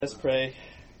Let's pray,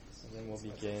 and then we'll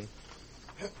begin.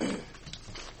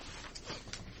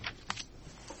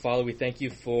 Father, we thank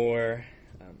you for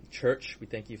church. We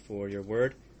thank you for your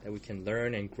word, that we can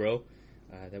learn and grow,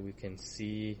 that we can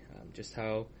see just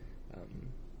how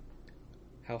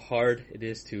hard it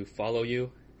is to follow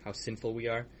you, how sinful we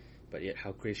are, but yet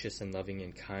how gracious and loving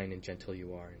and kind and gentle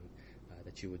you are, and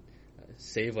that you would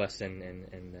save us and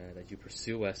that you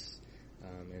pursue us.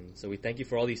 And so we thank you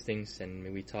for all these things, and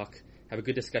may we have a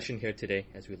good discussion here today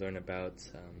as we learn about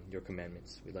your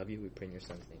commandments. We love you. We pray in your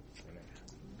Son's name. Amen.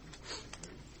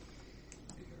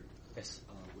 Yes.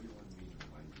 What do you want me to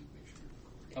remind you? Make sure you're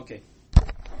recording. Okay.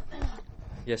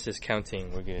 Yes, just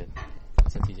counting. We're good.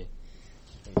 So TJ.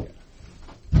 There you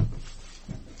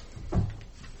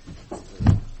go.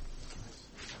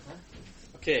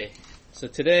 Okay. So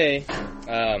today,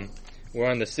 we're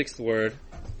on the sixth word,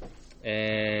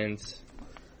 and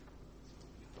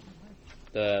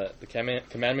the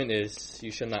commandment is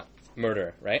you shall not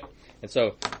murder, right? And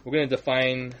so we're going to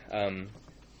define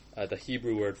the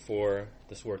Hebrew word for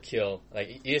this word kill.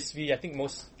 Like ESV, I think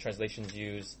most translations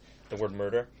use the word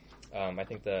murder. I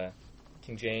think the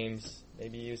King James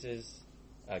maybe uses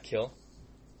kill.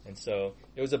 And so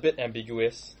it was a bit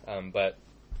ambiguous, but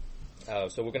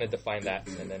so we're going to define that,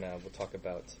 and then we'll talk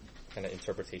about kind of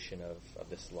interpretation of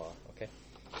this law, okay?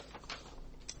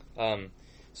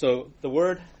 So the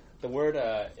word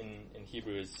in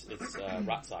Hebrew it's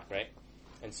ratzak, right?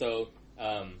 And so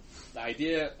the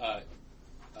idea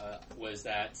was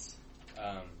that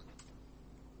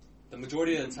the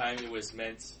majority of the time it was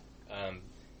meant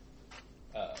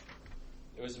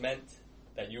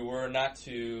that you were not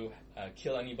to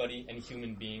kill anybody, any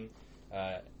human being,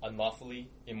 unlawfully,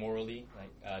 immorally.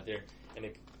 I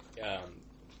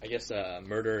guess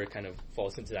murder kind of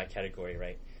falls into that category,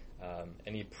 right?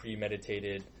 Any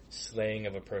premeditated slaying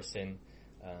of a person,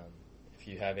 if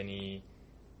you have any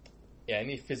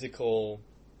physical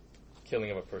killing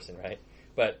of a person, right?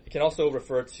 But it can also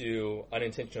refer to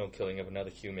unintentional killing of another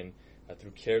human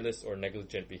through careless or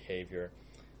negligent behavior,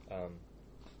 and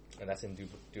that's in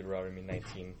Deuteronomy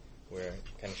 19, where it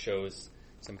kind of shows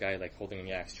some guy like holding an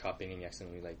axe, chopping, and he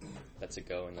accidentally like lets it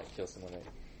go and like kills someone. Right?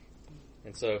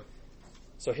 And so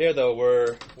here though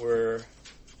we're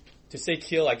to say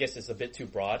kill, I guess, is a bit too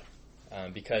broad,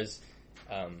 because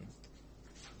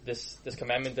this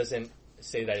commandment doesn't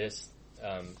say that it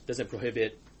doesn't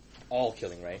prohibit all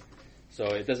killing, right? So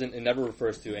it never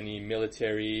refers to any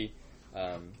military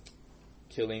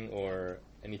killing or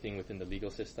anything within the legal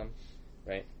system,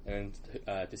 right? And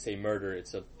to say murder,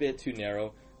 it's a bit too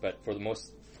narrow, but for the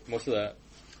most of the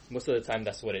time,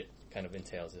 that's what it kind of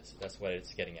entails. That's what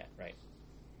it's getting at, right?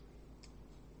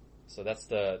 So that's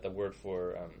the word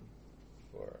for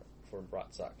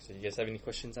ratzak. So you guys have any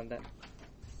questions on that?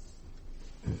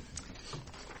 I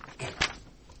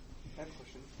have a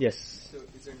question. Yes. So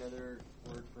is there another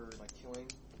word for like killing?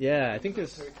 Yeah, I think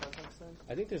there's Context then?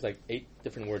 I think there's like 8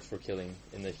 different words for killing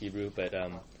in the Hebrew, but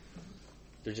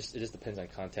it just depends on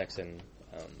context and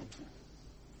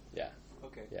yeah.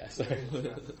 Okay. Yeah. So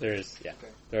there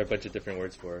are a bunch of different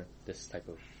words for this type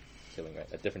of killing,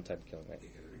 right? A different type of killing, right?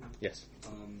 Yes.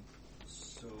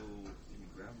 So in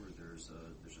grammar, there's a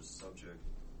subject,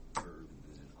 verb, and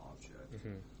then an object.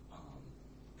 Mm-hmm. And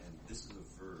this is a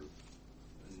verb.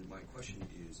 And my question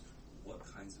is, what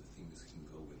kinds of things can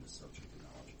go in the subject and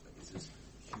object? Like, is this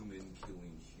human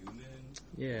killing human?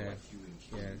 Yeah. Or like human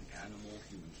killing animal?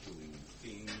 Human killing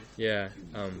thing? Yeah.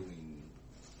 Human killing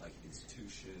like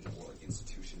institution, or like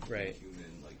institution killing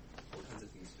human? Like, what kinds of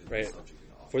things fit in the subject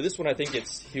and object? For this one, I think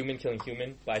it's human killing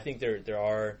human, but I think there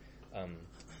are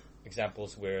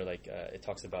examples where like it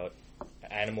talks about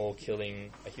an animal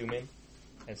killing a human,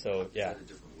 and so yeah. Is that a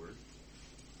different word?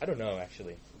 I don't know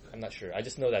actually. Okay. I'm not sure. I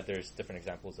just know that there's different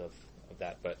examples of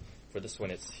that, but for this one,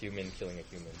 it's human killing a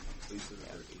human. So you said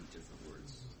there are 8 different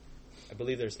words. I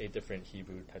believe there's 8 different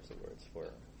Hebrew types of words for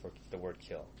the word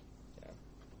kill. Yeah,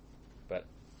 but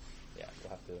yeah,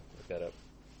 we'll have to look that up,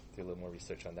 do a little more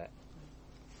research on that.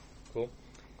 Cool.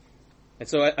 And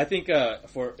so I think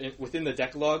within the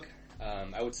Decalogue,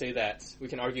 I would say that we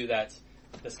can argue that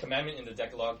this commandment in the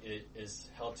Decalogue is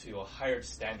held to a higher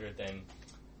standard than,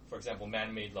 for example,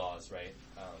 man-made laws, right?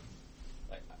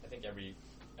 Like I think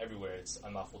everywhere it's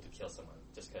unlawful to kill someone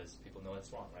just because people know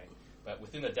it's wrong, right? But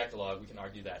within the Decalogue, we can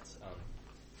argue that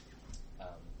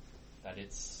that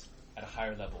it's at a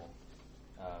higher level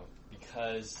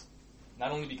because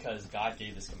not only because God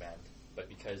gave this command, but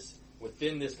because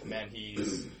within this command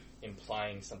He's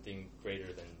implying something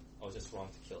greater than, oh, it's just wrong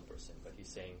to kill a person, but He's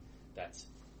saying that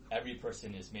every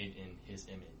person is made in His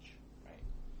image, right?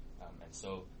 And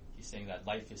so He's saying that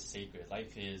life is sacred.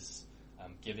 Life is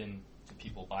given to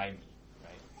people by me,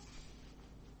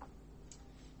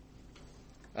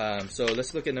 right? So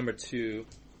let's look at number 2.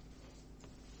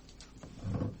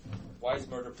 Why is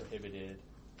murder prohibited?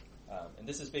 And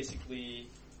this is basically,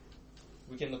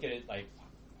 we can look at it like,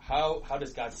 how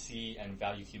does God see and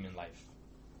value human life,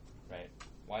 right?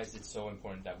 Why is it so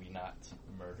important that we not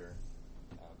murder?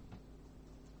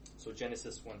 So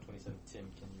Genesis 1:27,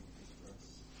 Tim, can you read this for us?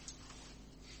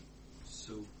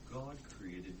 So God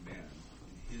created man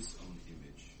in his own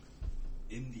image.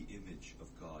 In the image of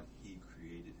God he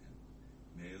created him.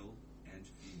 Male and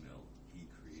female he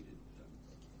created them.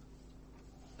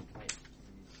 Mike, can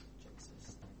you read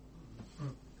Genesis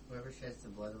 9? Whoever sheds the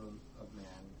blood of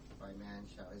man, by man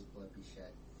shall his blood be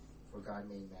shed. For God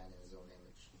made man in his own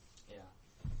image. Yeah.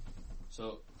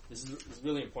 So this is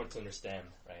really important to understand,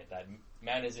 right? That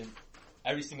man isn't,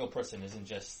 every single person isn't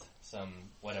just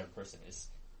some whatever person.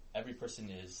 Every person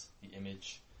is the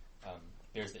image,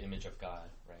 bears the image of God,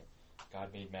 right?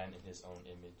 God made man in his own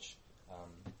image.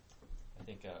 I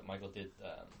think Michael did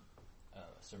a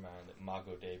sermon on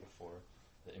Imago Dei before,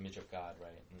 the image of God,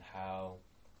 right? And how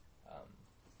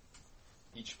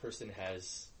each person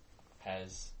has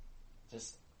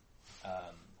this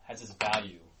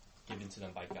value given to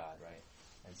them by God, right?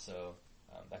 And so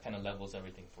that kind of levels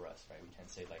everything for us, right? We can't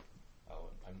say like, oh,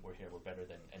 we're here, we're better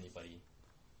than anybody,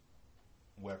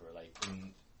 wherever, like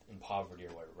in poverty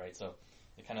or whatever, right? So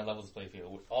it kind of levels the playing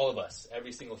field. All of us,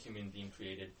 every single human being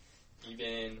created,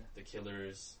 even the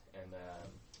killers and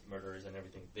murderers and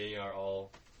everything, they are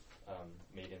all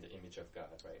made in the image of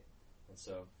God, right? And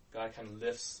so God kind of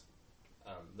lifts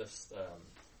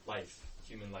life,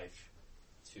 human life,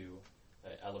 to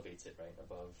elevates it, right,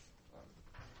 above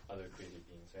other created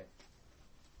beings, right?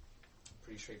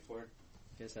 Pretty straightforward.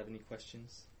 You guys have any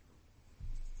questions?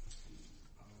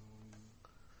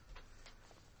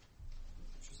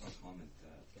 Just I'll comment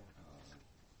that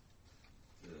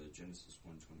the Genesis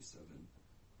 1:27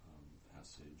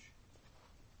 passage,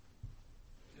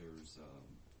 there's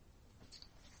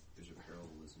a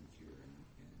parallelism here in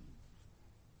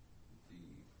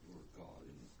the word God,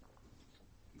 and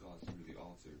God through the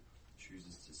author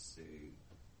chooses to say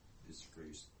this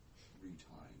phrase 3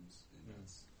 times, and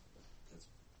that's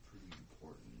pretty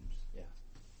important. Yeah.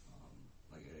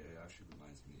 Like it actually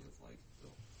reminds me of like the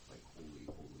holy,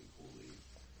 holy, holy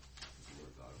is the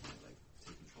word of God. Like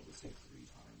taking trouble to say 3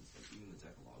 times. Like even the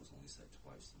Decalogue is only said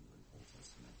twice in the Old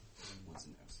Testament. Once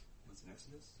in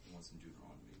Exodus and once in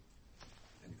Deuteronomy.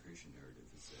 And the creation narrative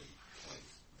is said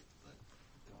twice. But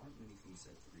there aren't many things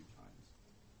said 3 times.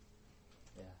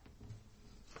 Yeah.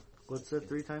 What's that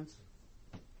 3 times?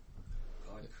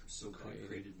 God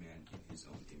created man in his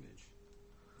own image.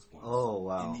 Once. Oh,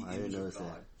 wow. In the I didn't image notice of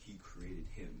God, that. he created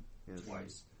him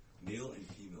twice. Male and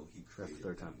female, he created That's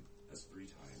 3rd them. time. That's 3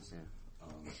 times. Yeah.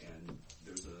 And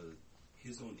there's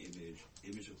his own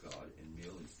image of God, and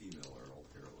male and female are all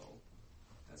parallel.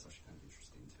 That's actually kind of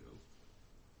interesting too.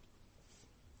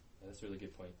 Yeah, that's a really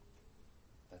good point.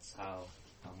 That's how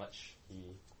much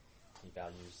he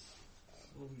values.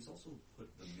 Well, he's also put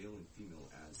the male and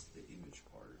female as the image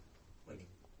part. Like,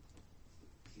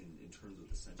 in terms of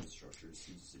the sentence structure, it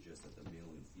seems to suggest that the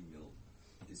male and female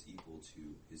is equal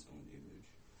to his own image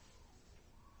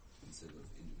instead of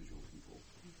individual people,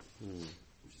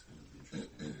 which is kind of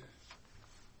interesting.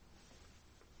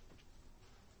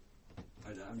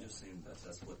 I'm just saying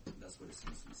that's what it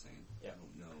seems to be saying. Yeah. I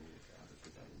don't know how to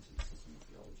fit that into the system of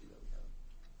theology that we have.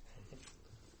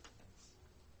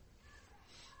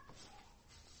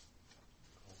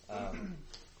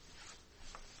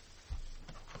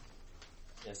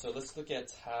 So let's look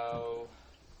at how.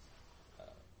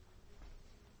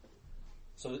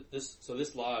 So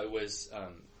this law was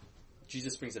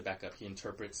Jesus brings it back up. He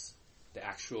interprets the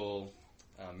actual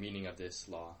meaning of this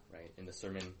law, right, in the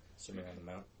Sermon on the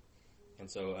Mount. And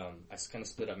so I kind of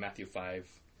split up Matthew 5,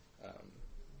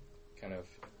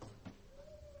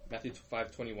 Matthew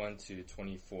 5:21 to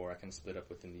 24. I kind of split up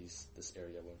within this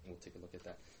area. We'll take a look at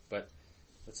that. But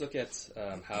let's look at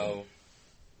how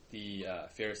the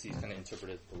Pharisees kind of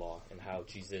interpreted the law and how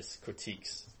Jesus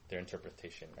critiques their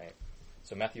interpretation, right?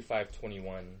 So Matthew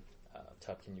 5:21,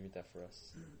 Tub, can you read that for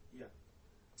us? Yeah.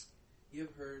 You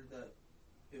have heard that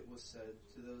it was said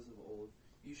to those of old,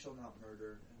 you shall not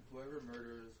murder, and whoever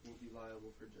murders will be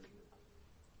liable for judgment.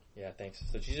 Yeah, thanks.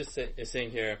 So Jesus is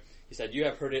saying here, he said, you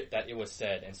have heard it that it was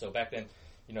said. And so back then,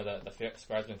 the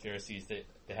scribes and Pharisees, they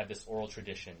had this oral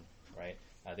tradition, right?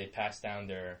 They passed down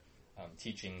their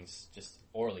teachings just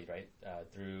orally, right?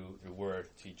 Through word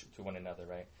to one another,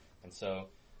 right? And so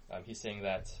he's saying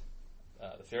that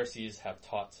the Pharisees have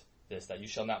taught this, that you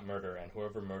shall not murder, and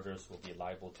whoever murders will be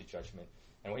liable to judgment.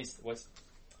 And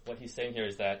what he's saying here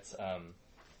is that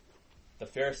the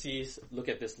Pharisees look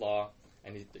at this law,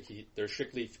 and they're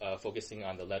strictly focusing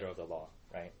on the letter of the law,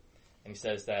 right? And he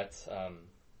says that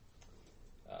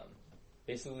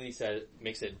basically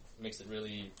makes it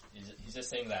really. He's just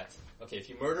saying that, okay, if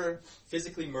you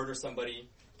physically murder somebody,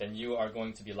 then you are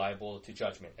going to be liable to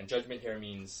judgment. And judgment here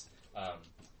means,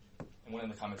 and one of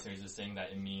the commentaries is saying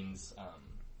that it means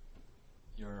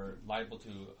you're liable to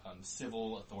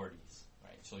civil authorities,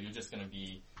 right? So you're just going to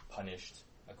be punished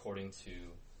according to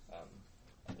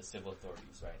the civil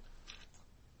authorities, right?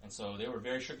 And so they were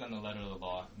very strict on the letter of the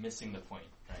law, missing the point,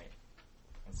 right?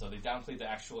 And so they downplayed the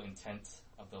actual intent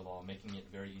of the law, making it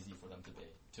very easy for them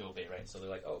to obey, right? So they're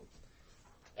like, oh,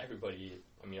 everybody,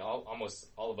 almost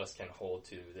all of us can hold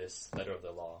to this letter of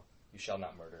the law. You shall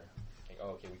not murder. Like,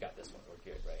 oh, okay, we got this one.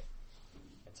 We're good, right?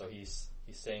 And so he's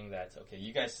saying that, okay,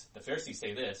 you guys, the Pharisees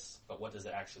say this, but what does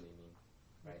it actually mean,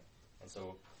 right? And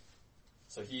so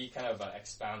he kind of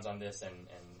expounds on this and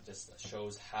just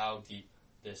shows how deep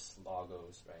this law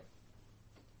goes, right?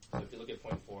 So if you look at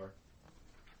point 4,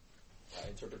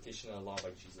 interpretation of the law by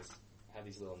Jesus. I have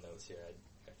these little notes here.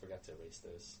 I forgot to erase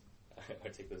those. I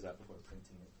take those out before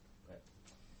printing it.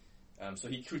 Right. So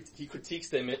he critiques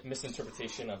the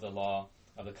misinterpretation of the law,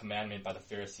 of the commandment by the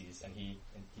Pharisees, and he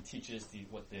teaches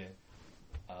what the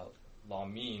law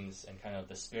means and kind of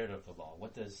the spirit of the law.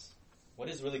 What is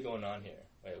really going on here?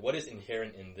 Right? What is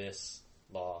inherent in this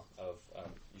law of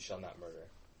you shall not murder?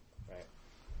 Right.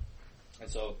 And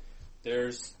so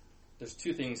there's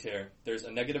 2 things here. There's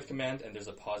a negative command and there's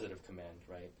a positive command,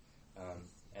 right?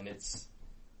 And it's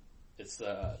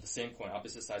the same coin,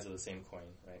 opposite sides of the same coin,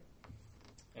 right?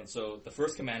 And so the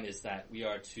first command is that we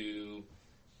are to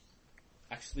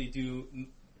actually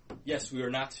yes, we are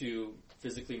not to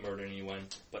physically murder anyone,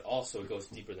 but also it goes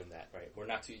deeper than that, right? We're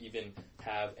not to even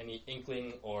have any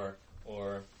inkling or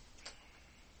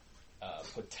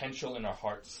potential in our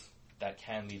hearts that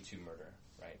can lead to murder,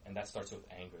 right? And that starts with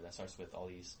anger. That starts with all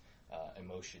these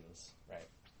emotions, right?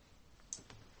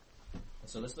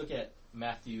 So let's look at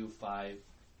Matthew 5:22.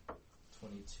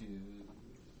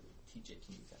 TJ, can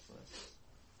you read that for us?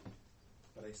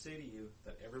 But I say to you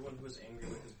that everyone who is angry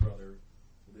with his brother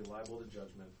will be liable to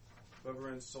judgment. Whoever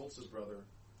insults his brother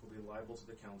will be liable to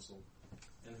the council.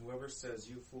 And whoever says,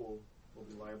 you fool, will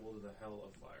be liable to the hell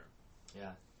of fire.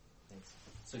 Yeah, thanks.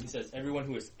 So he says, everyone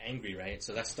who is angry, right?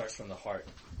 So that starts from the heart.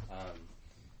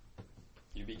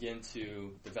 You begin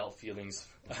to develop feelings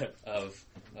of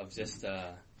just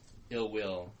ill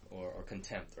will or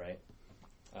contempt, right?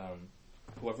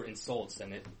 Whoever insults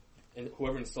and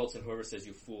whoever says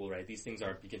you fool, right? These things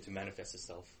begin to manifest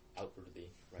itself outwardly,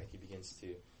 right? You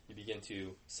begin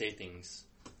to say things,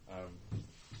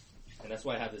 and that's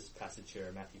why I have this passage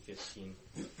here, Matthew 15,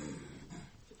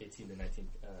 18 to 19.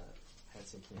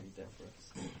 Hanson, can you read that for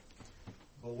us?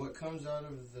 But what comes out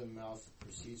of the mouth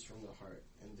proceeds from the heart,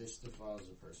 and this defiles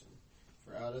a person.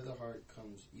 For out of the heart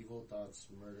comes evil thoughts,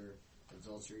 murder,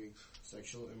 adultery,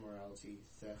 sexual immorality,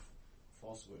 theft,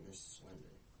 false witness,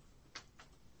 slander.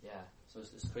 Yeah, so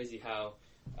it's crazy how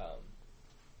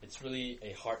it's really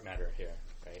a heart matter here,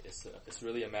 right? It's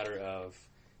really a matter of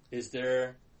is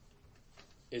there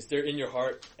in your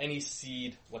heart any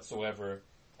seed whatsoever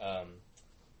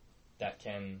that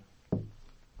can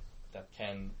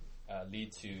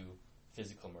lead to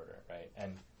physical murder, right?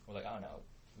 And we're like, oh no,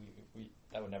 we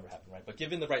that would never happen, right? But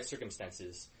given the right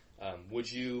circumstances,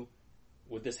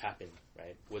 would this happen,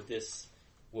 right? Would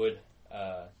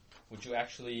you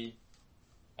actually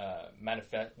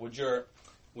manifest?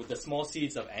 Would the small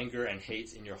seeds of anger and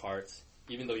hate in your heart,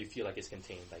 even though you feel like it's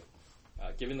contained, like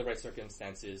given the right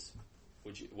circumstances,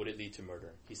 would it lead to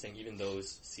murder? He's saying even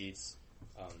those seeds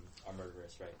are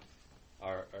murderous, right?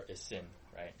 Is sin,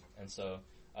 right? And so,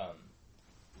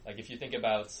 like if you think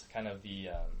about kind of the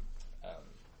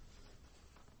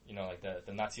like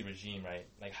the Nazi regime, right?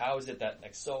 Like how is it that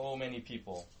like so many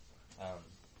people,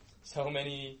 so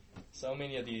many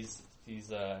of these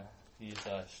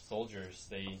soldiers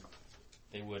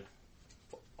they would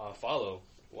follow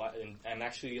and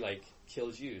actually like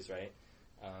kill Jews, right?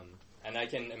 And I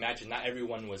can imagine not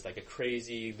everyone was like a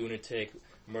crazy lunatic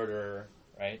murderer,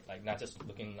 right? Like not just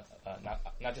looking,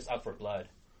 not just out for blood,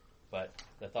 but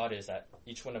the thought is that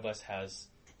each one of us has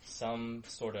some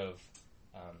sort of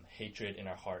hatred in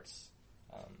our hearts,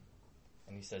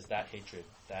 and he says that hatred,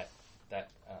 that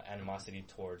animosity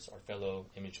towards our fellow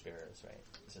image bearers, right?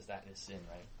 He says that is sin,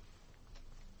 right?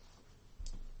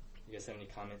 You guys have any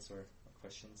comments or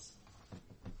questions?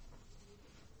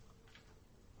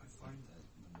 I find that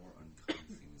the more unkind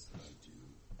things that I do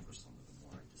for someone, the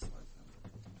more I dislike them,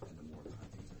 and the more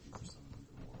kind things I do for someone,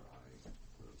 the more I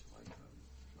grow to like them.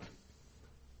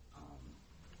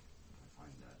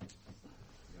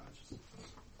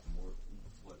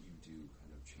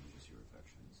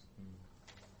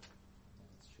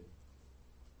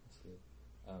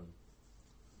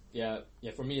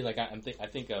 For me, like I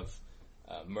think of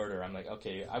murder. I'm like,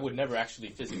 okay, I would never actually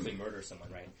physically murder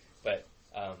someone, right? But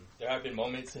there have been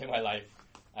moments in my life,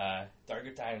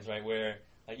 darker times, right, where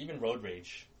like even road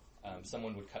rage,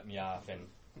 someone would cut me off, and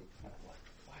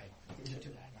why would you do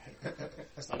that? Right?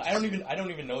 I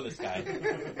don't even know this guy.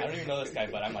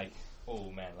 But I'm like, oh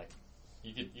man, like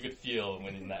you could feel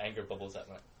when the anger bubbles up.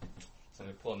 Like, so I'm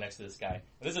gonna pull next to this guy.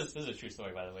 This is a true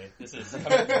story, by the way. This is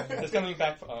coming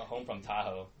back home from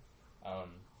Tahoe,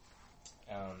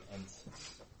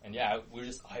 and we were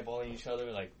just eyeballing each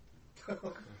other, like.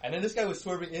 And then this guy was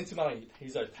swerving into my lane.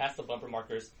 He's past the bumper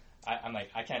markers. I'm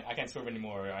like, I can't swerve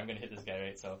anymore, or I'm gonna hit this guy,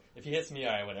 right? So if he hits me,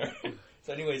 alright, whatever.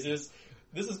 So anyways, this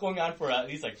is going on for at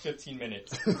least like 15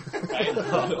 minutes, right?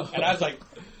 And I was like,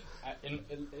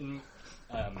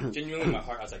 genuinely in my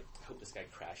heart, I was like, I hope this guy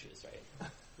crashes, right?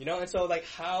 You know, and so like,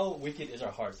 how wicked is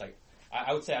our hearts? Like,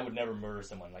 I would say I would never murder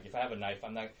someone. Like, if I have a knife,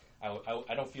 I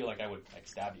don't feel like I would like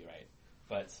stab you, right?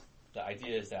 But the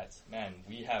idea is that, man,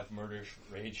 we have murder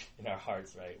rage in our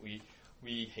hearts, right? We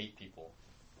hate people,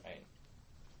 right?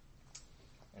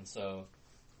 And so,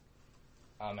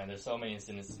 oh man, there's so many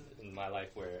incidents in my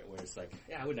life where it's like,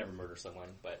 yeah, I would never murder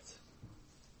someone, but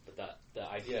the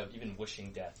idea of even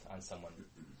wishing death on someone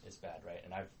is bad, right?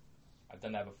 And I've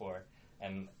done that before,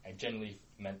 and I genuinely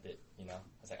meant it, you know?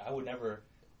 I was like, I would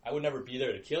never be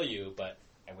there to kill you, but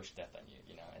I wish death on you,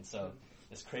 you know? And so,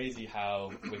 it's crazy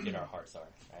how wicked our hearts are,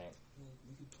 right? Well,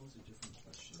 we could pose a different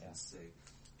question and say,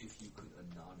 if you could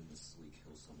anonymously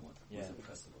kill someone with the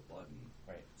press of a button,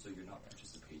 right? So you're not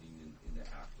participating in the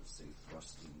act of, say,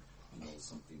 thrusting,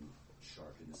 something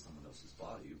sharp into someone else's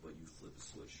body, but you flip a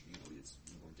switch. It's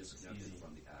more disconnected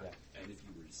from the act. Yeah. And if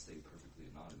you were to stay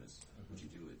perfectly anonymous, would you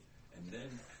do it? And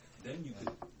then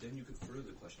you could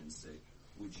further the question and say,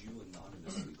 would you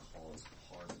anonymously cause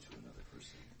harm to another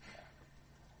person?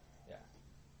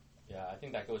 Yeah, I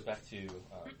think that goes back to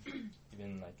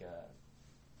even like the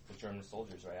German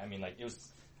soldiers, right? I mean, like it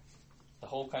was the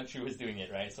whole country was doing it,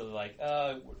 right? So they're like,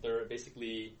 they're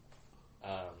basically,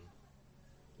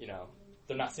 they're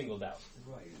not singled out,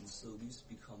 right? And so these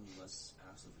become less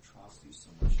acts of atrocity,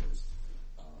 so much as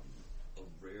a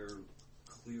rare,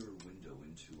 clear window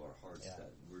into our hearts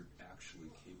that we're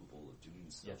actually capable of doing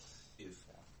so. Yes.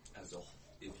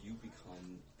 If you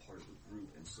become part of a group,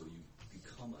 and so you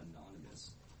become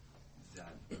anonymous.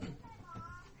 That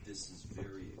this is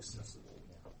very accessible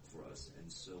for us, and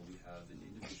so we have an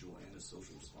individual and a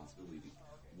social responsibility.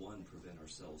 One, prevent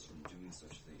ourselves from doing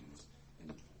such things,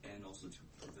 and also to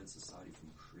prevent society from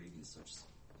creating such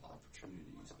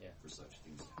opportunities for such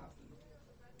things to happen.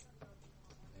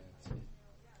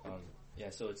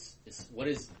 So it's what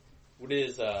is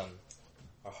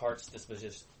our heart's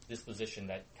disposition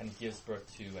that kind of gives birth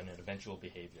to an eventual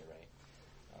behavior, right?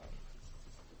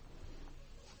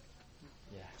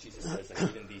 Jesus says that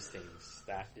even these things,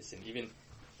 that is sin.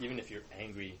 Even if you're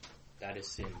angry, that is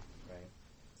sin, right?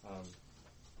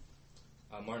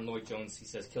 Martin Lloyd-Jones, he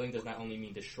says, killing does not only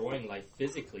mean destroying life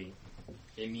physically,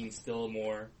 it means still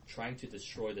more trying to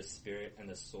destroy the spirit and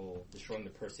the soul, destroying the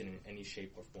person in any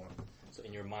shape or form. So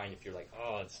in your mind, if you're like,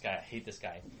 oh, this guy, I hate this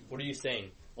guy, what are you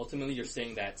saying? Ultimately, you're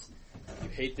saying that you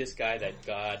hate this guy that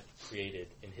God created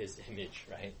in his image,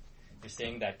 right? You're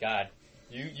saying that God,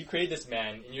 you created this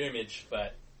man in your image,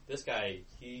 but this guy,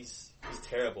 he's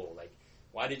terrible. Like,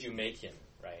 why did you make him,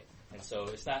 right? And so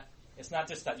it's not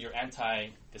just that you're anti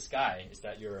this guy, it's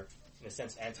that you're, in a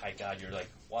sense, anti-God. You're like,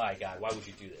 why, God? Why would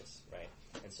you do this, right?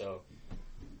 And so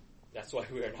that's why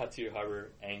we are not to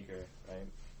harbor anger, right?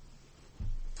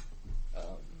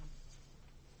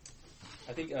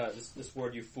 I think this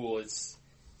word, you fool, it's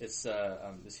this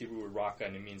Hebrew word raka,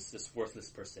 and it means this worthless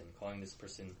person, calling this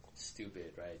person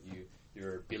stupid, right?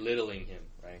 You're belittling him,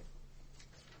 right?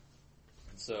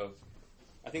 And so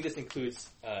I think this includes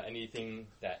anything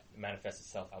that manifests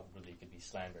itself outwardly. It could be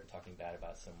slander, talking bad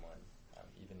about someone,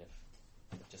 even if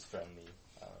just friendly.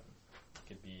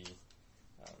 It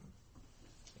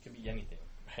could be anything,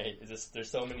 right? There's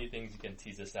so many things you can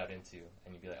tease this out into,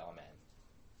 and you'd be like, oh man,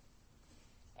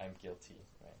 I'm guilty,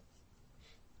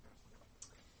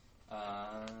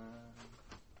 right?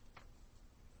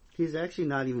 He's actually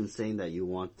not even saying that you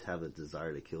want to have a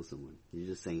desire to kill someone. He's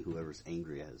just saying whoever's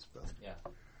angry at his brother.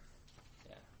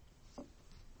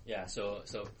 Yeah, so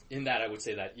in that I would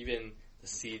say that even the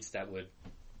seeds that would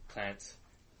plant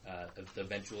the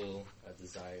eventual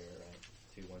desire, right,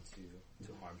 to want to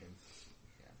harm him.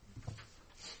 Yeah.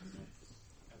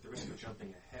 At the risk of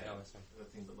jumping ahead No, of that's fine. the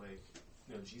thing, but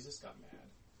Jesus got mad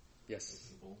Yes. at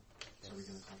people. So are we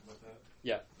going to talk about that?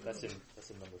 Yeah, that's in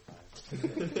number 5.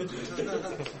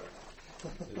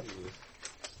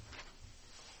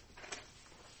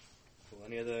 Cool.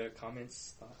 Any other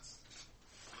comments, thoughts?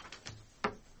 The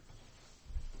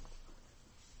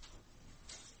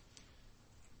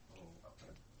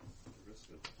risk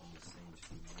of almost saying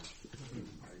too much.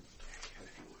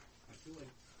 I feel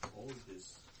like all of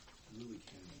this really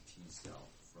can be teased out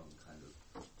from kind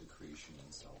of the creation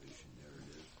and salvation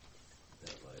narrative.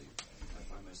 That like I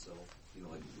find myself, like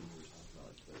when we were talking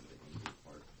about like the angry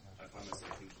part, I find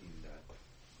myself thinking that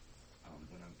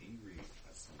when I'm angry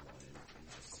at someone and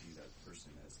I see that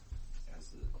person as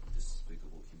a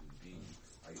despicable human being,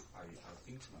 I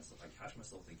think to myself, I catch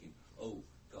myself thinking, oh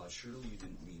God, surely you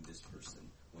didn't mean this person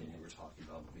when you were talking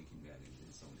about making man in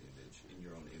his own image, in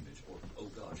your own image, or oh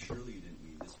God, surely you didn't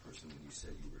mean this person when you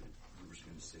said you were going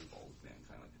to save all of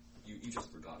mankind. Like you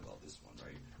just forgot about this one,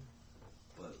 right?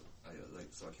 But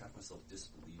so I catch myself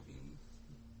disbelieving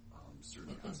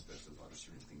certain aspects of God or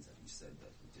certain things that He said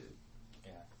that He did.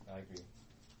 Yeah, I agree.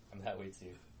 I'm that way too.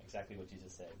 Exactly what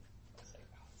Jesus said. I was like,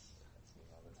 oh, that's me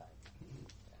all the time. Yeah.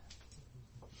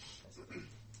 That's good.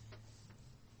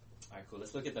 All right, cool.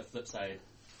 Let's look at the flip side.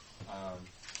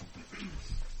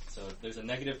 So there's a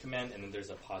negative command and then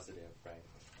there's a positive, right?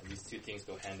 And these two things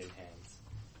go hand in hand.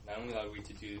 Not only are we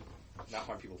to not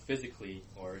harm people physically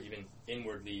or even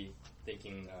inwardly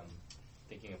thinking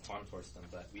of harm towards them,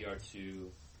 but we are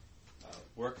to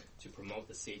work to promote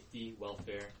the safety,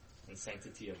 welfare, and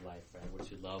sanctity of life, right? We're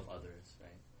to love others, right?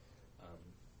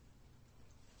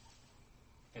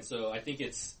 And so I think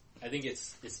it's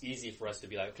easy for us to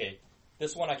be like, okay,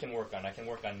 this one I can work on. I can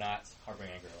work on not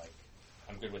harboring anger. Like,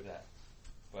 I'm good with that.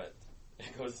 But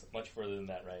it goes much further than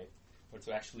that, right? We're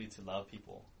to actually to love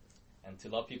people. And to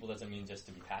love people doesn't mean just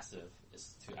to be passive.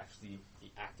 It's to actually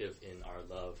be active in our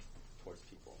love towards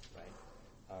people, right?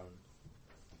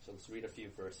 So let's read a few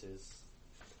verses.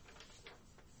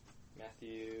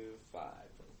 Matthew 5.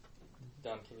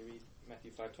 Dom, can you read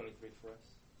Matthew 5:23 for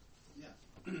us? Yeah.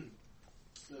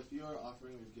 So if you are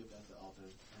offering your gift at the altar,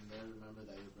 and there remember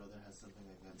that your brother has something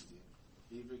against you,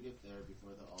 leave your gift there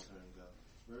before the altar and go.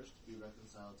 First, be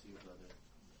reconciled to your brother,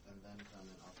 and then come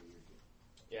and offer your gift.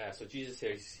 Yeah, so Jesus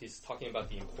here, he's talking about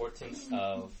the importance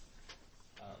of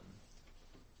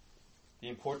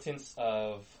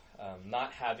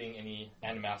not having any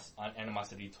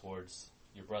animosity towards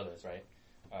your brothers, right?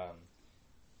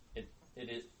 It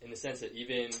is in the sense that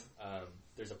even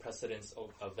there's a precedence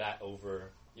of that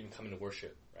over even coming to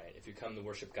worship, right? If you come to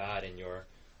worship God and you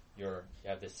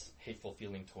have this hateful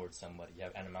feeling towards somebody, you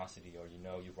have animosity, or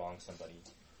you wrong somebody,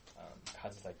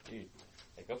 God's like, dude,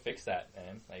 like, go fix that,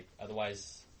 man. Like,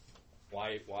 otherwise,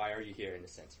 why are you here in a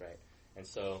sense, right? And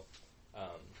so,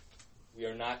 we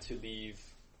are not to leave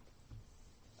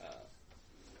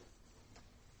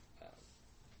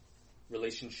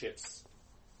relationships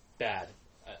bad.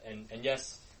 And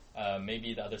yes,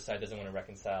 maybe the other side doesn't want to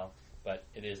reconcile, but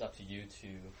it is up to you to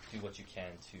do what you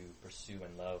can to pursue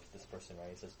and love this person,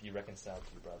 right? He says, be reconciled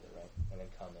to your brother, right? And then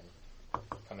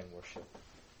come and worship.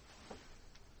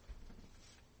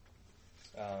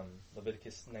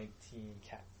 Leviticus 19,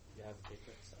 Kat, you have a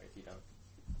paper? Sorry if you don't.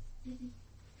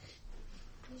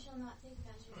 You shall not take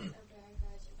vengeance or bear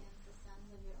grudge against the sons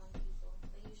of your own people,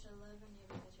 but you shall love your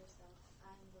neighbor as yourself.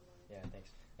 I am the Lord. Yeah,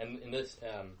 thanks. And in this,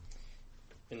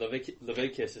 in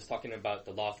Leviticus, is talking about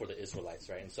the law for the Israelites,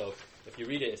 right? And so, if you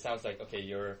read it, it sounds like, okay,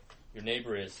 your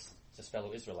neighbor is just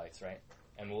fellow Israelites, right?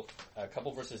 And we'll a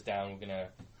couple verses down, we're gonna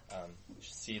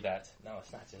see that no,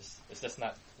 it's just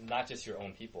not just your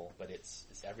own people, but it's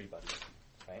everybody,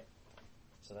 right?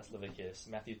 So that's Leviticus.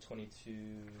 Matthew 22.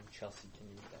 Chelsea, can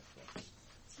you read that for us?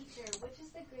 Teacher, which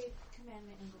is the great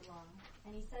commandment in the law?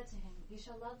 And he said to him, you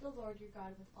shall love the Lord your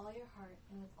God with all your heart,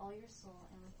 and with all your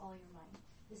soul, and with all your mind.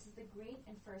 This is the great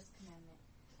and first commandment.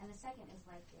 And the second is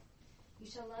like it. You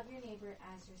shall love your neighbor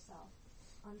as yourself.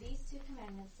 On these two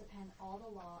commandments depend all the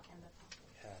law and the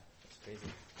prophets. Yeah, that's crazy.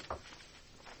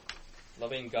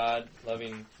 Loving God,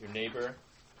 loving your neighbor.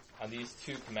 On these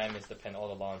two commandments depend all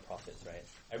the law and prophets, right?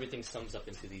 Everything sums up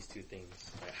into these two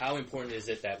things. Right? How important is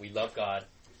it that we love God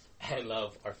and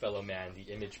love our fellow man,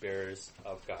 the image bearers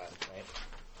of God, right?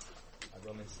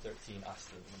 Romans 13,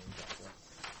 Austin.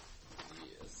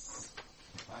 Yes.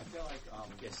 I feel like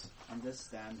yes. On this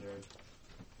standard,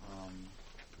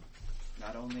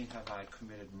 not only have I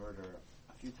committed murder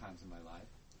a few times in my life,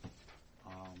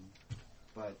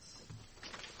 but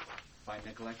by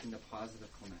neglecting the positive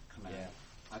command,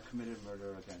 I've committed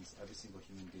murder against every single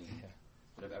human being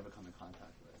that I've ever come in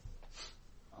contact with.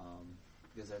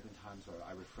 Because there have been times where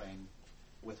I refrain,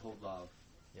 withhold love,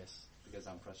 because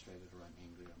I'm frustrated or I'm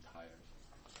angry, I'm tired.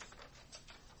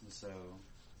 And so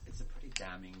it's a pretty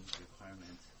damning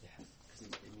requirement, because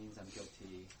it means I'm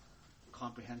guilty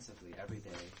comprehensively every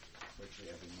day, virtually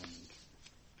every moment.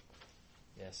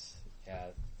 Yes. Yeah,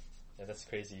 that's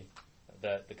crazy.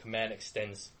 The command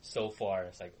extends so far.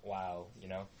 It's like, wow,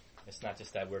 it's not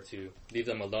just that we're to leave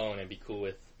them alone and be cool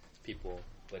with people,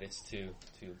 but it's to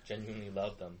genuinely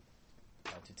love them,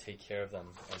 to take care of them,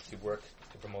 and to work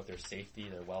to promote their safety,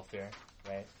 their welfare,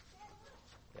 right?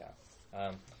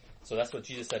 Yeah. So that's what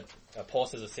Jesus said. Paul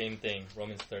says the same thing,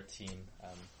 Romans 13.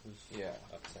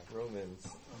 Romans,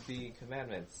 the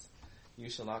commandments. You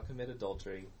shall not commit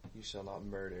adultery, you shall not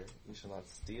murder, you shall not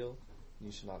steal, you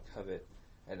shall not covet,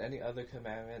 and any other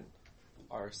commandment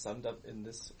are summed up in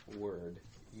this word: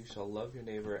 you shall love your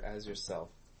neighbor as yourself.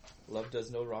 Love does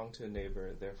no wrong to a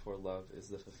neighbor, therefore love is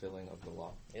the fulfilling of the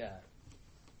law. Yeah.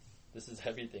 This is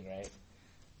everything, right?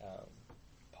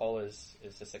 Paul is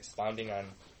just expounding on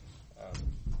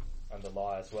the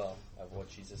law as well, of what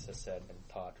Jesus has said and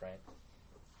taught, right?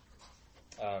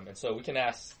 And so we can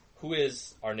ask, who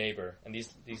is our neighbor? And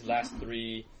these last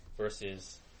three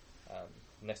verses,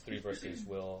 next three verses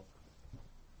will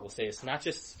say it's not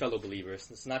just fellow believers,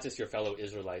 it's not just your fellow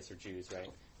Israelites or Jews, right?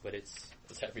 But it's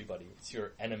everybody. It's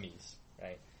your enemies,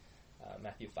 right?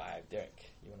 Matthew 5. Derek,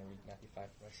 you want to read Matthew 5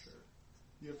 for us? Sure.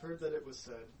 You have heard that it was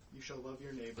said, you shall love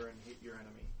your neighbor and hate your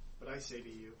enemy. But I say to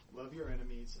you, love your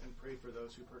enemies and pray for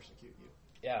those who persecute you.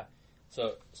 Yeah.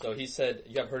 So he said,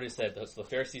 you have heard it said, the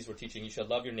Pharisees were teaching, you shall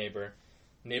love your neighbor.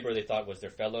 Neighbor they thought was their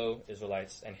fellow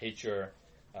Israelites, and hate your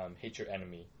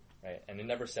enemy, right? And it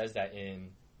never says that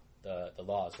in the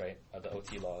laws, right? The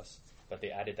OT laws, but they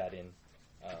added that in.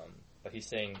 But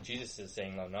Jesus is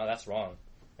saying, no, that's wrong,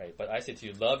 right? But I say to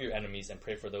you, love your enemies and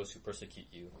pray for those who persecute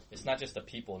you. It's not just the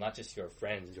people, not just your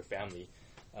friends, your family,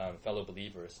 fellow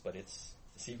believers, but it's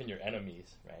even your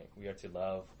enemies, right? We are to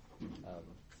love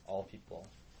all people,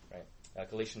 right?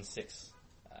 Galatians 6.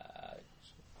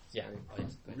 Yeah. Oh,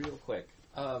 yes, real quick.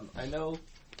 I know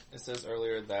it says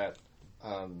earlier that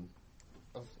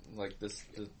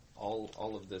all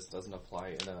of this doesn't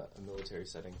apply in a military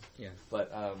setting. Yeah.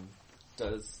 But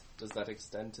does that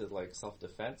extend to like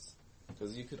self-defense?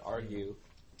 Because you could argue,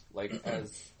 like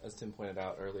as Tim pointed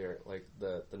out earlier, like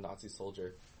the Nazi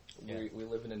soldier. Yeah. We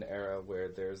live in an era where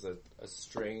there's a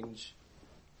strange,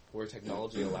 where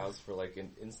technology allows for like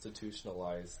an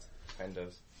institutionalized kind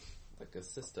of like a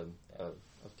system of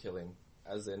killing,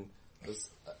 as in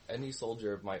any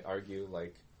soldier might argue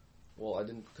like, well, I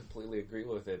didn't completely agree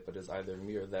with it, but it's either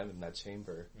me or them in that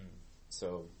chamber.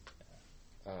 So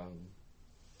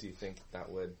do you think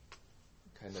that would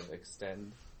kind of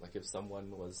extend, like if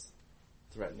someone was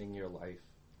threatening your life,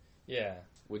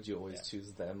 would you always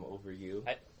choose them over you?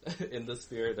 In the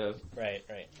spirit of right.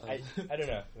 I don't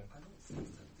know. I don't think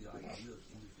that the idea of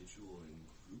individual and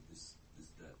group is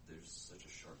that there's such a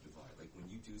sharp divide. Like when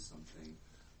you do something,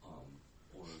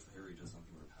 or if Harry does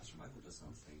something, or Pastor Michael does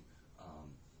something,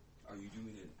 are you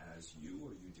doing it as you, or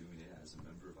are you doing it as a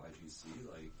member of IGC?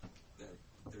 Like that,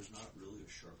 there's not really a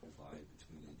sharp divide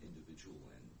between an individual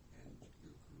and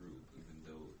your group, even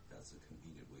though that's a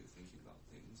convenient way of thinking about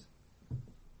things.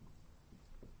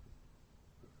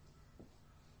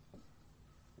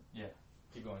 Yeah,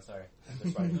 keep going. Sorry.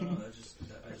 Has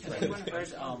anyone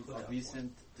heard a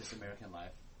recent This American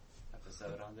Life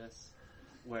episode on this,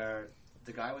 where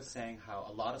the guy was saying how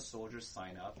a lot of soldiers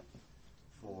sign up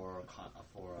for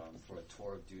a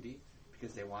tour of duty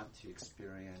because they want to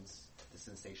experience the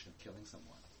sensation of killing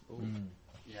someone.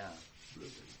 Yeah.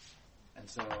 And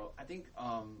so I think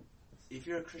if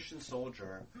you're a Christian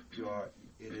soldier,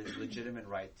 it is legitimate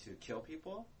right to kill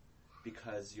people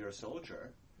because you're a soldier.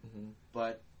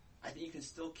 But I think you can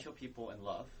still kill people in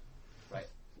love, right?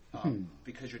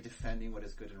 Because you're defending what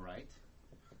is good and right.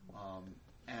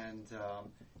 And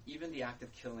even the act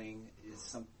of killing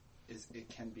it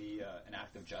can be an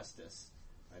act of justice,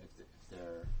 right?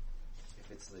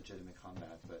 If it's legitimate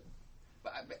combat, but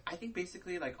I think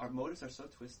basically like our motives are so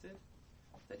twisted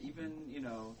that even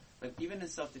even in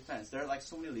self-defense, there are like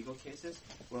so many legal cases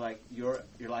where like your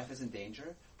life is in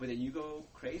danger, but then you go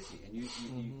crazy and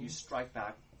you strike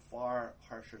back far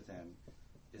harsher than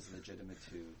is legitimate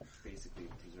to basically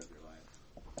preserve your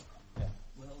life. Yeah.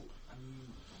 Well, I mean,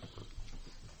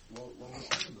 well, with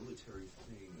the military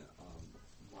thing,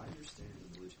 my understanding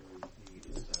of the military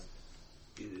thing is that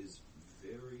it is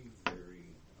very, very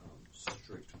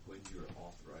strict when you're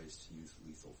authorized to use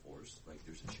lethal force. Like,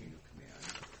 there's a chain of command,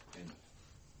 and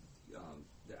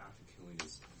the act of killing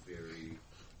is very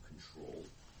controlled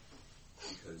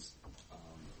because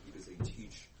they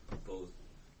teach both.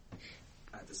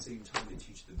 At the same time, they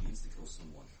teach the means to kill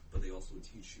someone, but they also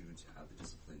teach you to have the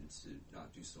discipline to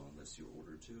not do so unless you're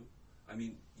ordered to. I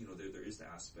mean, there is the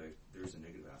aspect, there's a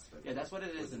negative aspect. Yeah, that's what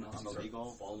it is on the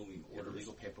legal following orders. The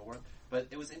legal paperwork. But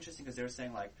it was interesting because they were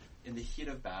saying, like, in the heat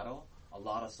of battle, a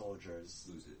lot of soldiers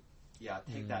lose it. Yeah,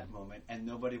 take that moment, and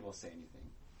nobody will say anything.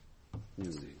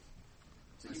 See.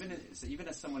 So even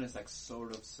if someone is like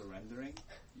sort of surrendering,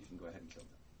 you can go ahead and kill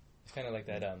them. It's kind of like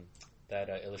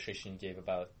that illustration you gave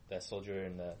about that soldier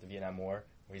in the Vietnam War,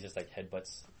 where he just like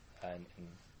headbutts and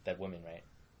that woman, right?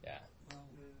 Yeah.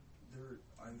 Well,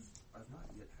 I've not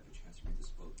yet had a chance to read this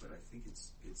book, but I think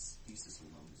its thesis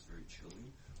alone is very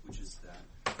chilling, which is that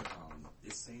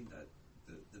it's saying that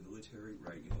the military,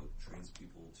 right, trains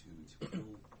people to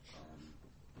kill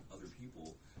other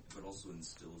people, but also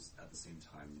instills at the same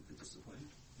time the discipline.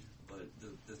 But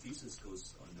the thesis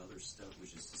goes another step,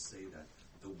 which is to say that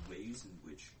the ways in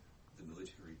which the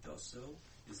military does so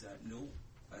is that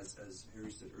as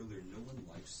Harry said earlier, no one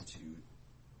likes to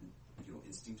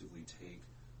instinctively take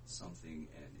something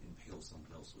and impale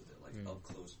someone else with it, like up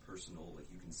close, personal, like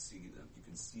you can see them, you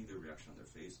can see their reaction on their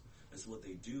face. And so what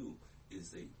they do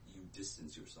is you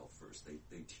distance yourself first.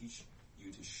 They teach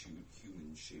you to shoot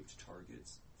human-shaped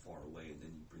targets far away, and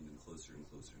then you bring them closer and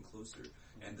closer and closer.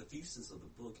 And the thesis of the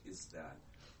book is that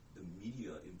the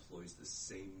media employs the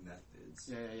same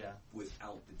methods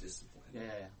without the discipline.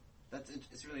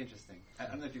 It's really interesting. I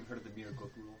don't know if you've heard of the Mir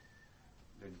Guk rule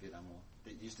during the Vietnam War.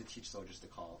 They used to teach soldiers to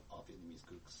call all Vietnamese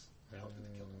gooks to help them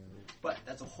to kill them. But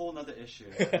that's a whole other issue.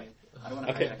 I don't want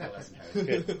to hijack that lesson, Harry.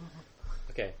 Good.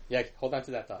 Okay, yeah, hold on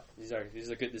to that thought. This is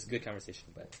a good conversation,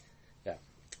 but yeah,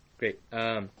 great.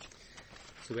 So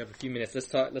we have a few minutes.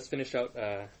 Let's finish out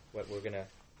what we're gonna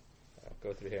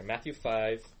go through here. Matthew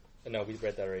 5. No, we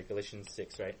read that already. Galatians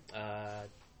 6, right?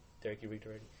 Derek, you read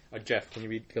already? Jeff, can you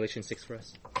read Galatians 6 for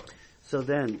us? So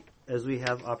then, as we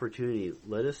have opportunity,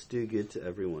 let us do good to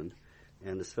everyone,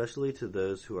 and especially to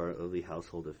those who are of the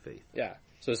household of faith. Yeah.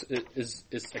 So it's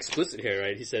explicit here,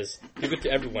 right? He says, do good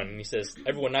to everyone, and he says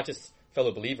everyone, not just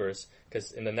fellow believers,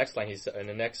 because in the next line,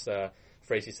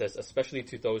 phrase, he says, especially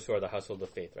to those who are the household of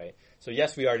faith, right? So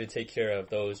yes, we are to take care of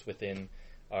those within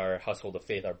our household of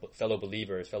faith, our fellow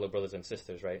believers, fellow brothers and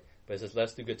sisters, right? But it says,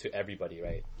 let's do good to everybody,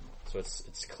 right? So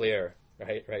it's clear,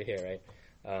 right here, right?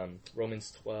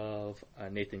 Romans 12.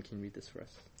 Nathan, can you read this for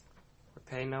us?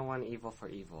 Repay no one evil for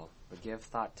evil, but give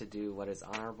thought to do what is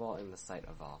honorable in the sight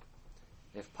of all.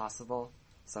 If possible,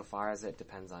 so far as it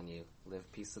depends on you, live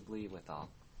peaceably with all.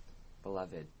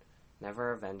 Beloved,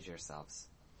 never avenge yourselves,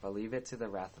 but leave it to the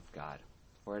wrath of God.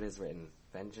 For it is written,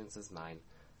 vengeance is mine,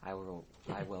 I will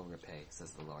repay,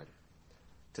 says the Lord.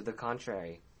 To the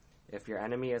contrary, if your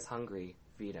enemy is hungry,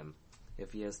 feed him.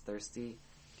 If he is thirsty,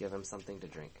 give him something to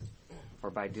drink. For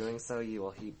by doing so you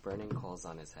will heap burning coals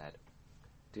on his head.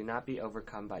 Do not be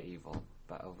overcome by evil,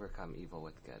 but overcome evil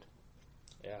with good.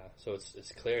 Yeah, so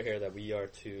it's clear here that we are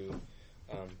to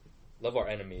love our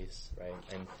enemies, right?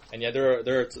 And yeah, there are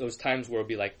those times where we'll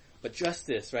be like, but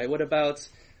justice, right? What about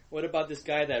this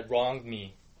guy that wronged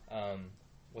me?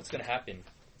 What's going to happen?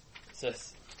 It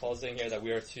says Paul's saying here that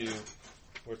we're to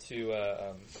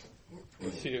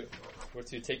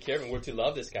take care of him. We're to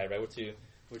love this guy, right?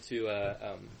 We're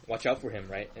to watch out for him,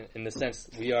 right? In the sense,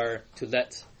 we are to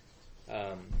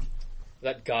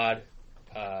let God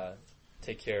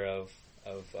take care of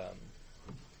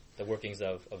the workings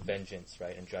of vengeance,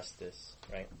 right, and justice,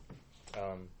 right?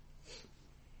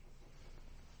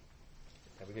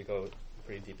 We could go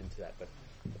pretty deep into that, but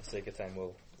for the sake of time,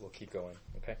 we'll keep going.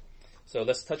 Okay, so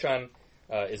let's touch on: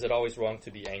 is it always wrong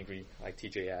to be angry, like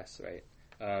TJ asked, right?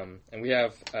 And we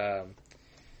have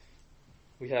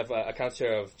accounts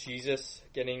here of Jesus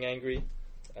getting angry,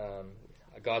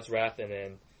 God's wrath, and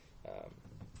then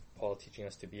Paul teaching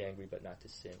us to be angry but not to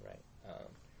sin, right?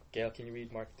 Gail, can you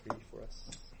read Mark 3 for us?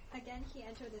 Again he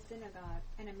entered the synagogue,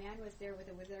 and a man was there with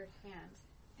a withered hand.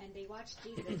 And they watched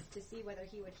Jesus to see whether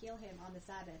he would heal him on the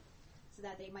Sabbath, so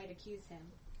that they might accuse him.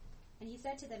 And he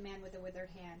said to the man with the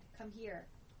withered hand, "Come here."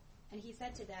 And he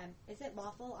said to them, "Is it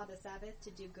lawful on the Sabbath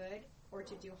to do good or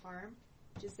to do harm,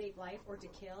 to save life or to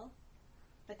kill?"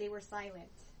 But they were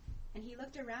silent. And he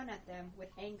looked around at them with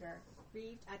anger,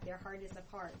 grieved at their hardness of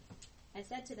heart, and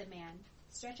said to the man,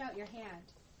 "Stretch out your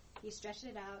hand." He stretched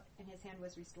it out, and his hand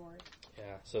was restored.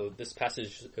 Yeah, so this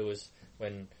passage, it was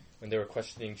when they were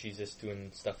questioning Jesus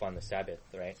doing stuff on the Sabbath,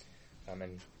 right?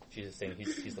 And Jesus saying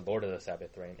he's the Lord of the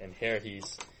Sabbath, right? And here he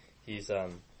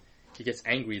gets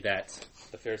angry that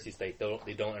the Pharisees they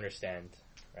don't understand,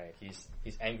 right?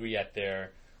 He's angry at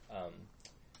their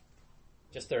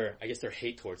their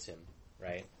hate towards him,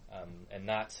 right? And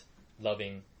not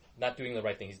doing the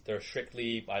right thing. They're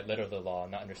strictly by letter of the law,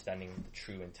 not understanding the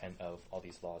true intent of all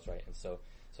these laws, right? And so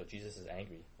Jesus is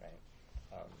angry, right?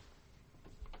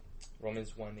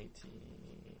 Romans 1:18.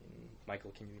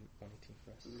 Michael, can you read 1:18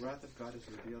 for us? The wrath of God is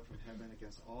revealed from heaven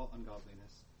against all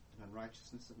ungodliness and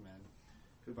unrighteousness of men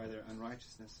who by their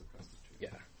unrighteousness suppress the truth.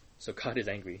 Yeah. So God is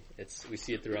angry. We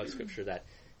see it throughout Scripture that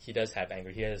He does have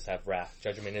anger. He does have wrath.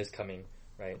 Judgment is coming,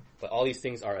 right? But all these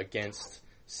things are against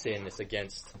sin. It's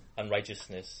against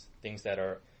unrighteousness, things that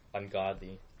are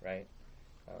ungodly, right?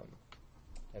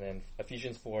 And then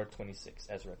Ephesians 4:26.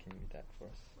 Ezra, can you read that for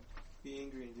us? Be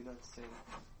angry and do not sin.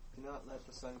 Do not let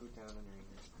the sun go down on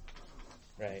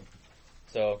your anger. Right.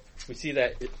 So we see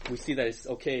that it's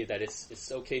okay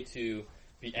it's okay to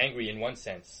be angry in one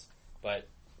sense, but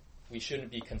we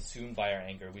shouldn't be consumed by our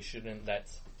anger. We shouldn't let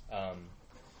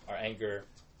our anger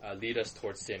lead us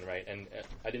towards sin, right? And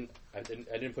I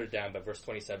didn't put it down, but verse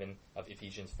 27 of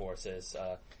Ephesians 4 says,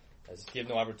 "Give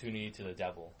no opportunity to the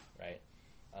devil," right?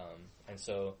 And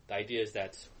so the idea is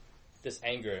that this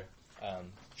anger,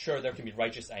 sure, there can be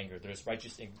righteous anger. There's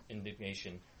righteous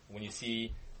indignation when you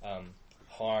see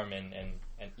harm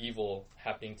and evil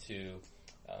happening to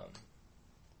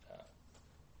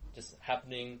just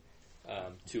happening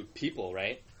to people,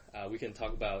 right? We can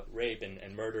talk about rape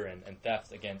and murder and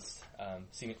theft against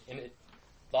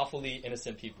lawfully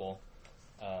innocent people,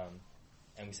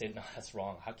 and we say, no, that's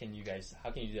wrong. How can you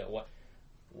do that?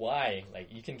 Why?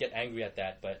 Like, you can get angry at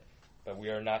that, but we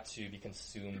are not to be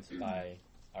consumed by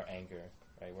our anger,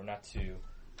 right? We're not to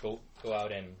go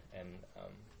out and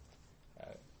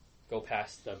go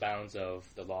past the bounds of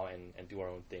the law and do our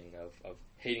own thing of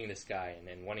hating this guy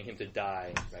and wanting him to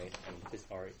die, right?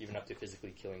 Or even up to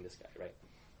physically killing this guy, right?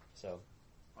 So,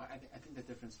 I think the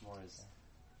difference more is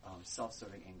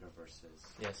self-serving anger versus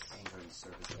anger in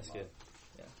service of love. Good.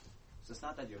 Yeah. So it's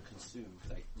not that you're consumed.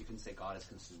 Like, you can say God is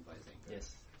consumed by His anger.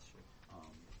 Yes, that's true.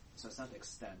 So it's not the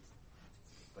extent,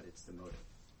 but it's the motive,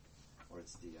 or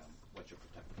it's the what you're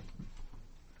protecting.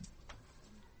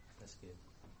 That's good.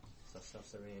 So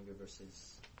self-serving anger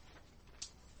versus.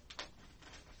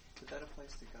 But that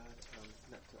applies to God,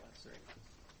 not to us, right?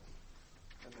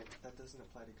 I mean, that doesn't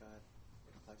apply to God.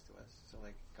 It applies to us. So,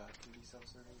 like, God can be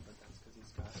self-serving, but that's because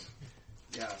He's God.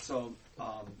 Yeah. So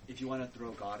if you want to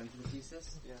throw God into the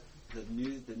thesis, the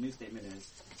new statement is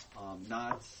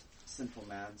not sinful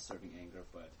man serving anger,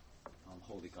 but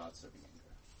holy God serving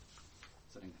anger.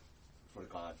 Something for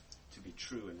God to be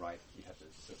true and right, He had to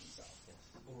serve Himself. Yes.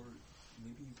 Or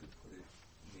maybe you could put it.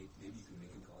 Maybe you could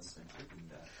make it God-centric in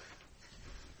that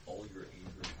all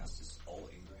anger has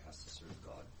to serve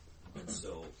God. And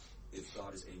so, if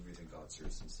God is angry, then God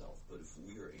serves Himself. But if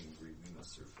we are angry, we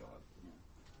must serve God.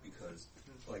 Because,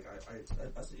 like,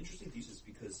 that's an interesting thesis.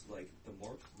 Because, like, the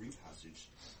Mark 3 passage,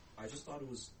 I just thought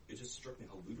it just struck me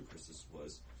how ludicrous this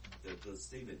was. The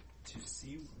statement, to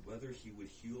see whether He would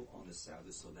heal on the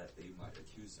Sabbath so that they might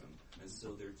accuse Him. And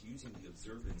so they're using the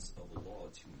observance of the law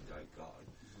to indict God.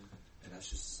 And that's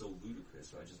just so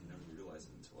ludicrous. I just never realized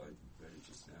it until I read it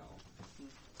just now.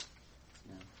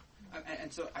 Yeah.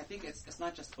 And so I think it's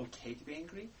not just okay to be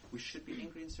angry. We should be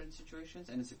angry in certain situations,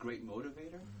 and it's a great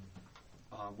motivator.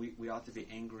 We ought to be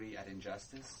angry at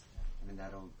injustice, and then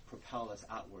that'll propel us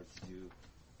outward to do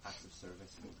acts of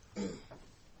service and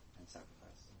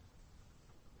sacrifice.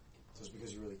 So it's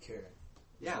because you really care.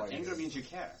 Yeah, anger means you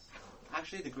care.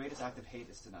 Actually, the greatest act of hate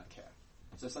is to not care.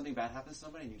 So if something bad happens to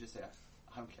somebody and you just say,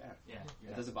 I don't care. Yeah.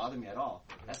 It doesn't bother me at all.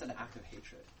 That's an act of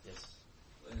hatred. Yes.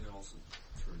 And it also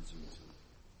turns you into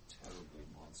a terrible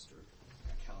monster.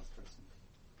 A callous person.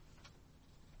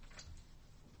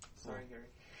 Sorry, Harry.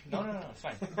 No, it's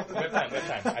fine. We have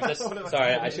time. I'm just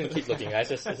sorry. I shouldn't keep looking.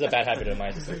 It's a bad habit of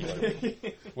mine. Just to keep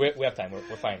looking. We have time.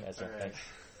 We're fine. That's right.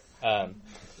 Thanks.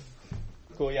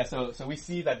 Cool. Yeah. So we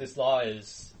see that this law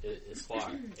is far.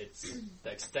 It's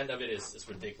the extent of it is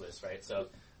ridiculous, right? So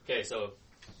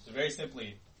very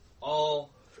simply,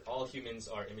 all humans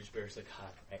are image bearers of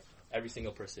God, right? Every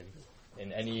single person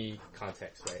in any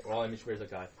context, right? We're all image bearers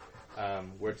of God.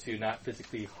 We're to not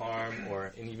physically harm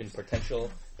or even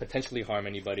potentially harm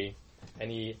anybody.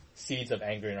 Any seeds of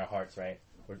anger in our hearts, right?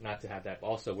 We're not to have that.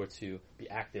 Also, we're to be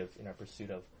active in our pursuit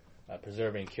of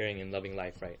preserving, caring, and loving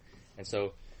life, right? And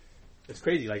so it's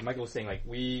crazy. Like Michael was saying, like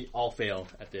we all fail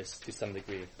at this to some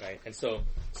degree, right? And so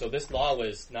this law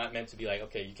was not meant to be like,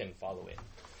 okay, you can follow it.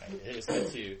 Right?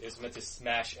 It's meant to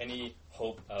smash any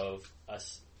hope of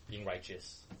us being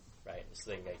righteous, right? It's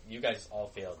like you guys all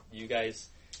failed. You guys,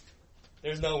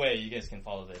 there's no way you guys can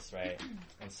follow this, right?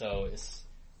 And so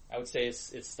I would say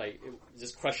it's like it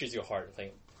just crushes your heart.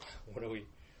 Like,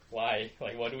 why?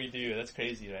 Like, what do we do? That's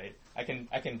crazy, right? I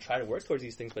can try to work towards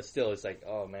these things, but still, it's like,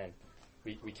 oh man,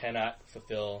 we cannot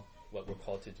fulfill what we're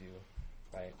called to do,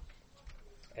 right?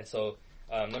 And so,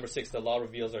 number 6, the law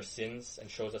reveals our sins and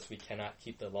shows us we cannot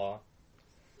keep the law.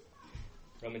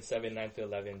 Romans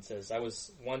 7:9-11 says, I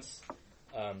was once,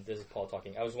 this is Paul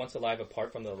talking, I was once alive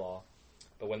apart from the law,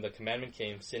 But when the commandment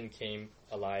came, sin came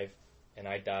alive, and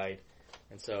I died.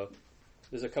 And so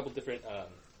there's a couple different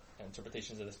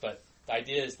interpretations of this, but the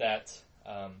idea is that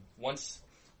once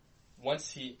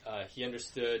he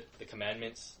understood the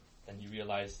commandments, then he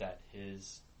realized that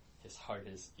his heart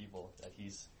is evil, that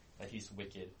he's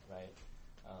wicked, right?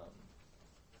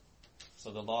 So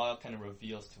the law kind of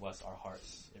reveals to us our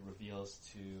hearts. It reveals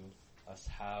to us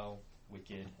how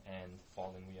wicked and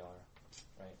fallen we are,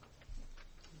 right?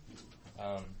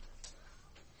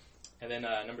 And then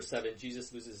number 7,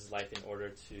 Jesus loses his life in order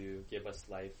to give us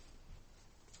life.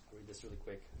 I'll read this really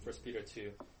quick. 1 Peter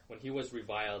 2. When he was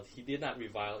reviled, he did not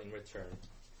revile in return.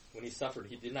 When he suffered,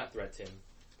 he did not threaten,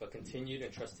 but continued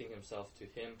entrusting himself to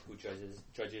him who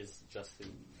judges justly.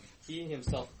 He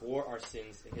himself bore our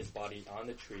sins in his body on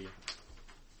the tree,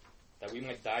 that we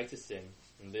might die to sin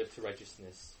and live to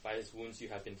righteousness. By his wounds you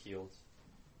have been healed.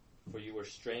 For you were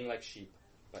straying like sheep,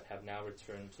 but have now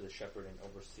returned to the shepherd and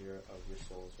overseer of your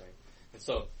souls, right? And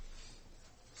so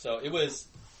it was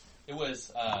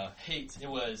hate. It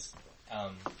was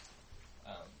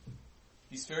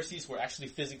these Pharisees were actually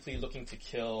physically looking to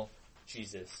kill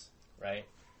Jesus, right?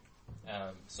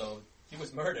 So he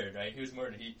was murdered, right? He was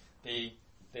murdered. They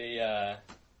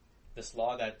this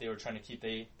law that they were trying to keep,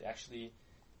 they actually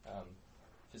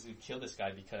physically killed this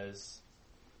guy because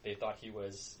they thought he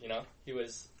was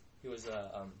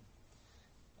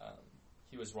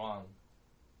wrong,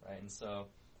 right? And so,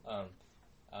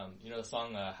 the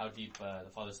song "How Deep the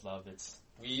Father's Love."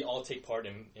 We all take part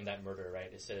in that murder,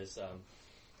 right? It says,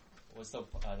 what's the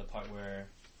part where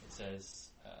it says,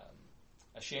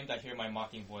 "Ashamed I hear my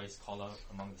mocking voice call out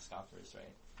among the scoffers,"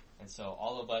 right? And so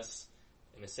all of us,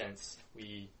 in a sense,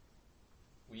 we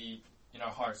in our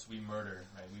hearts we murder,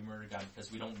 right? We murder God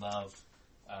because we don't love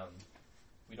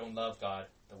God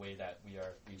the way that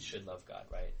we should love God,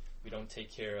 right? We don't take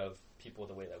care of people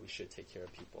the way that we should take care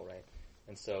of people, right?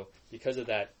 And so because of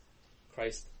that,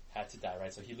 Christ had to die,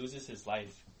 right? So he loses his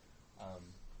life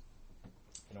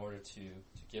in order to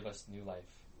give us new life,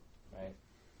 right?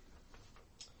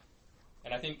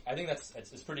 And I think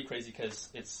it's pretty crazy because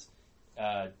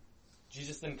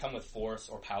Jesus didn't come with force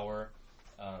or power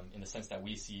in the sense that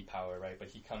we see power, right? But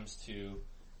he comes to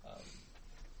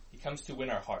win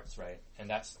our hearts, right? And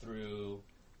that's through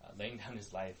laying down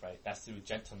his life, right? That's through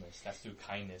gentleness. That's through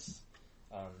kindness.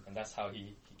 And that's how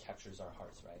he captures our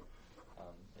hearts, right?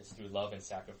 It's through love and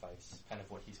sacrifice, kind of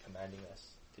what he's commanding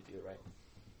us to do, right?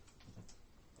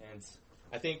 And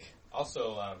I think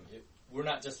also we're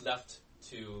not just left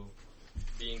to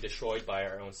being destroyed by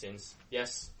our own sins.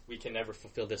 Yes, we can never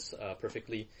fulfill this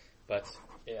perfectly, but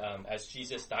as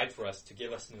Jesus died for us to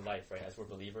give us new life, right? As we're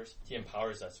believers, he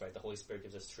empowers us, right? The Holy Spirit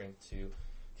gives us strength to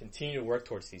continue to work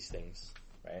towards these things,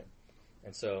 right?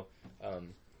 And so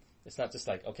it's not just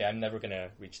like, okay, I'm never going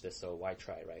to reach this, so why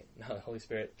try, right? No, the Holy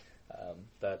Spirit,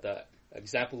 the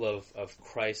example of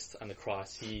Christ on the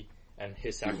cross, he and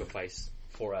his sacrifice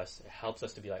for us, it helps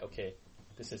us to be like, okay,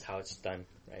 this is how it's done,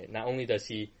 right? Not only does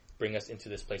he bring us into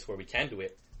this place where we can do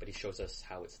it, but he shows us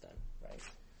how it's done, right?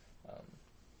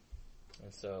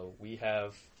 And so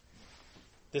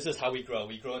this is how we grow.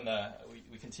 We grow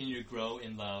we continue to grow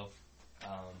in love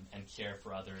and care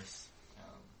for others,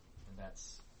 and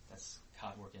that's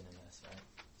God working in us, right?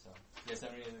 So, you guys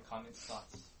have any other comments,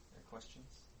 thoughts, or questions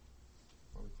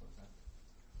before we close out?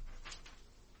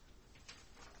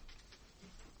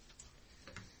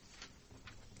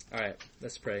 All right,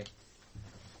 let's pray.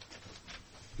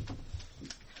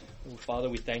 Oh, Father,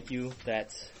 we thank you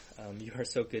that you are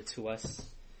so good to us.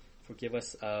 Forgive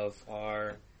us of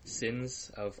our sins,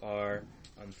 of our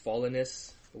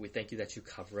fallenness. But we thank you that you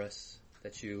cover us,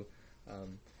 that you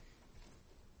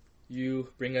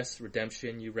bring us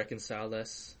redemption, you reconcile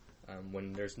us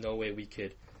when there's no way we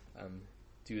could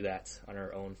do that on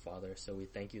our own, Father. So we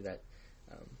thank you that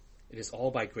it is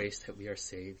all by grace that we are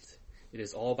saved. It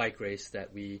is all by grace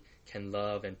that we can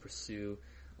love and pursue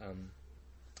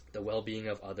the well-being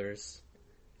of others,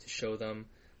 to show them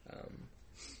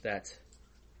that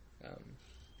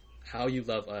how you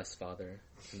love us, Father,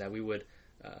 and that we would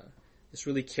just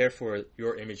really care for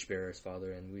your image bearers,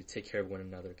 Father, and we take care of one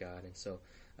another, God. And so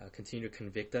continue to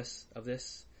convict us of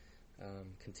this,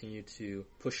 continue to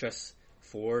push us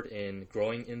forward in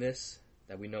growing in this,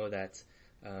 that we know that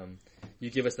you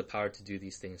give us the power to do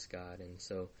these things, God, and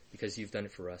so because you've done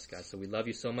it for us, God. So we love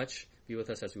you so much. Be with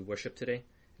us as we worship today,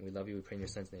 and we love you. We pray in your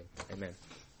Son's name. Amen.